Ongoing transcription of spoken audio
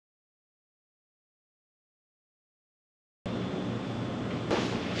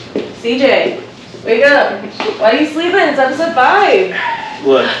CJ, wake up. Why are you sleeping? It's episode 5.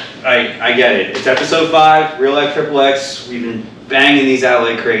 Look, I get it. It's episode 5, Real Life XXX. We've been banging these out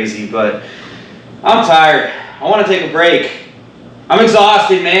like crazy, but I'm tired. I want to take a break. I'm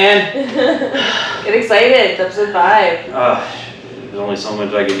exhausted, man. Get excited. It's episode 5. There's only so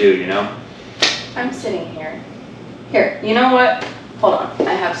much I can do, you know? I'm sitting here. Here, you know what? Hold on.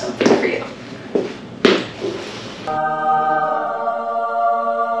 I have something for you.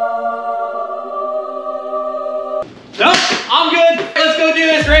 Nope, I'm good. Let's go do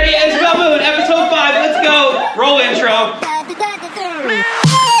this. Ready? Isabel Moon, episode 5. Let's go. Roll intro.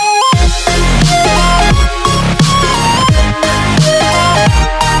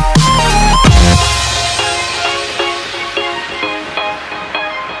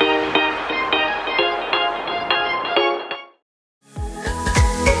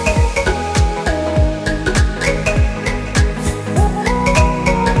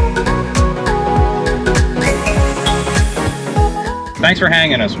 Thanks for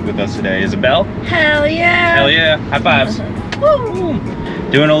hanging with us today, Isabel. Hell yeah. Hell yeah. High fives. Woo.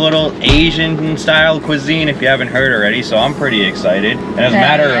 Doing a little Asian style cuisine if you haven't heard already, so I'm pretty excited. And as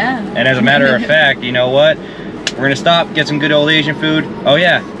a matter of fact, you know what? We're gonna stop, get some good old Asian food. Oh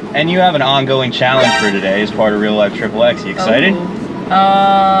yeah, and you have an ongoing challenge for today as part of Real Life XXX. You excited?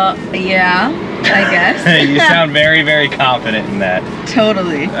 Yeah, I guess. You sound very, very confident in that.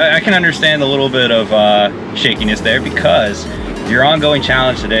 Totally. I can understand a little bit of shakiness there because your ongoing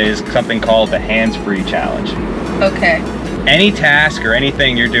challenge today is something called the hands-free challenge. Okay. Any task or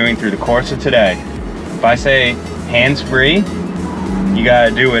anything you're doing through the course of today, if I say hands-free, you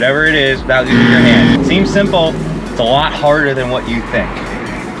gotta do whatever it is without using your hands. It seems simple, it's a lot harder than what you think.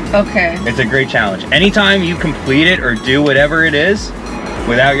 Okay. It's a great challenge. Anytime you complete it or do whatever it is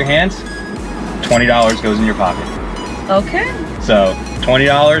without your hands, $20 goes in your pocket. Okay. So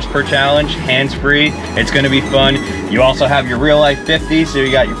 $20 per challenge, hands-free. It's gonna be fun. You also have your Real Life 50, so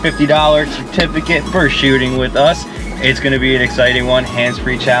you got your $50 certificate for shooting with us. It's gonna be an exciting one.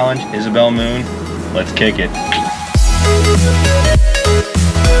 Hands-free challenge, Isabel Moon. Let's kick it.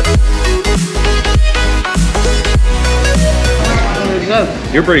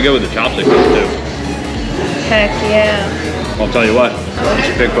 You're pretty good with the chopsticks too. Heck yeah. Well, I'll tell you what, you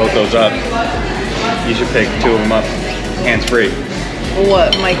should pick both those up. You should pick 2 of them up, hands-free.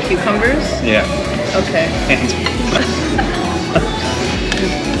 What, my cucumbers? Yeah. Okay.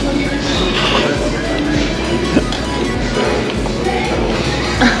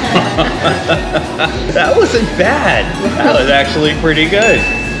 That wasn't bad. That was actually pretty good.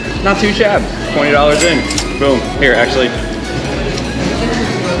 Not too shabby. $20 in. Boom. Here, actually.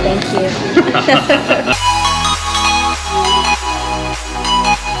 Thank you.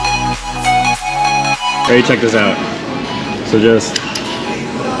 Ready? Check this out. So just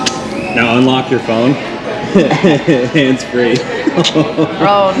now unlock your phone. Hands free.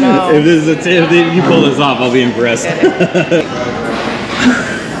 Oh no. If you pull this off, I'll be impressed.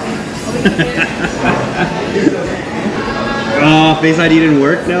 Oh, Face ID didn't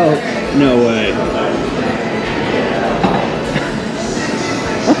work? No. No way.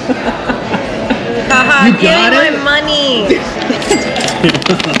 Haha, You give got me it? my money.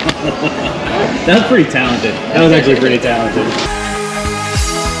 That was pretty talented. That was actually pretty talented.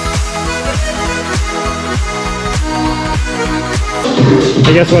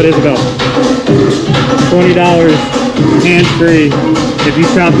 Hey, guess what, Isabel? $20, hands-free, if you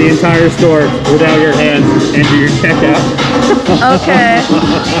shop the entire store without your hands and do your checkout. Okay.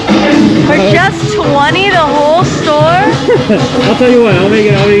 For just 20 the whole store? I'll tell you what, what do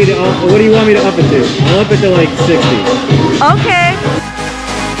you want me to up it to? I'll up it to like 60. Okay.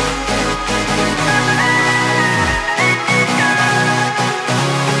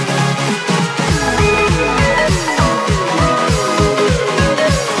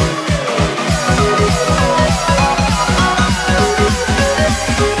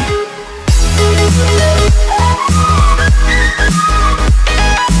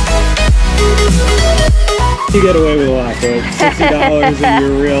 You get away with a lot, though. $60 in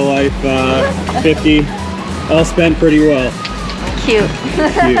your Real Life 50. All spent pretty well. Cute.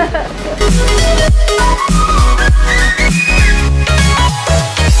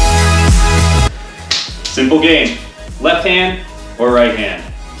 Simple game. Left hand or right hand?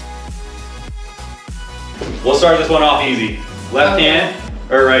 We'll start this one off easy. Left hand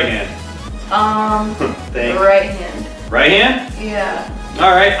or right hand? Right hand. Right hand? Yeah.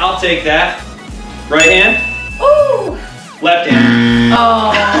 All right, I'll take that. Right hand? Ooh. Left hand.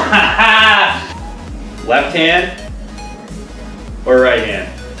 Oh. Left hand or right hand?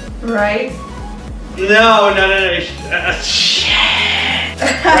 Right. No. Shit.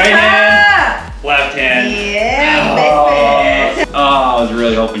 Right hand, left hand. Yeah, baby. Oh, I was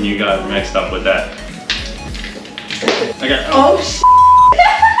really hoping you got mixed up with that. Okay. Oh, shit.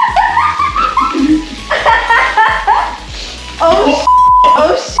 Oh, shit.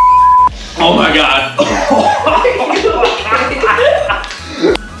 Oh, shit. Oh my God.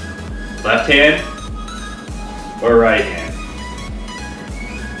 Left hand or right hand?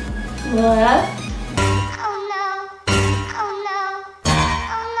 Left.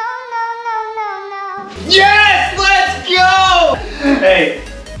 Yes! Let's go! Hey.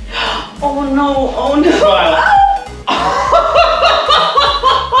 Oh no, oh no. Smile.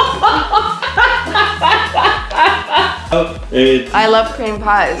 I love cream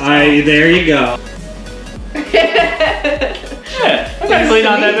pies. There you go. Yeah, that's actually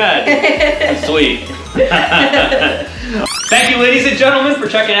not that bad. That's sweet. Thank you, ladies and gentlemen, for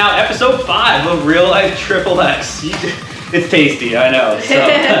checking out episode 5 of Real Life XXX. It's tasty, I know. So.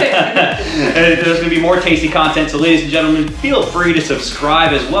 There's going to be more tasty content, so ladies and gentlemen, feel free to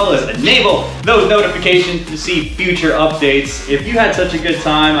subscribe as well as enable those notifications to see future updates. If you had such a good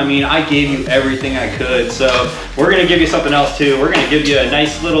time, I mean, I gave you everything I could, so we're going to give you something else too. We're going to give you a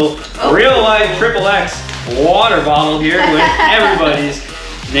nice little Real Life XXX water bottle here with everybody's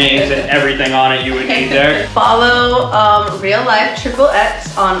names and everything on it you would need there. Follow Real Life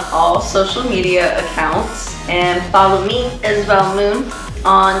XXX on all social media accounts, and follow me, Isabel Moon,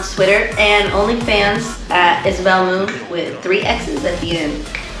 on Twitter and OnlyFans at Isabel Moon with 3 X's at the end.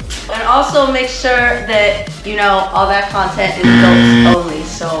 And also make sure that you know all that content is adults only,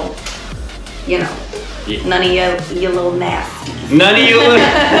 so you know. None of you little nasties. None of you little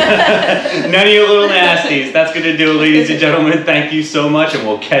nasties. That's going to do it, ladies and gentlemen. Thank you so much, and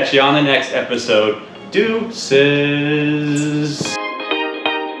we'll catch you on the next episode. Deuces.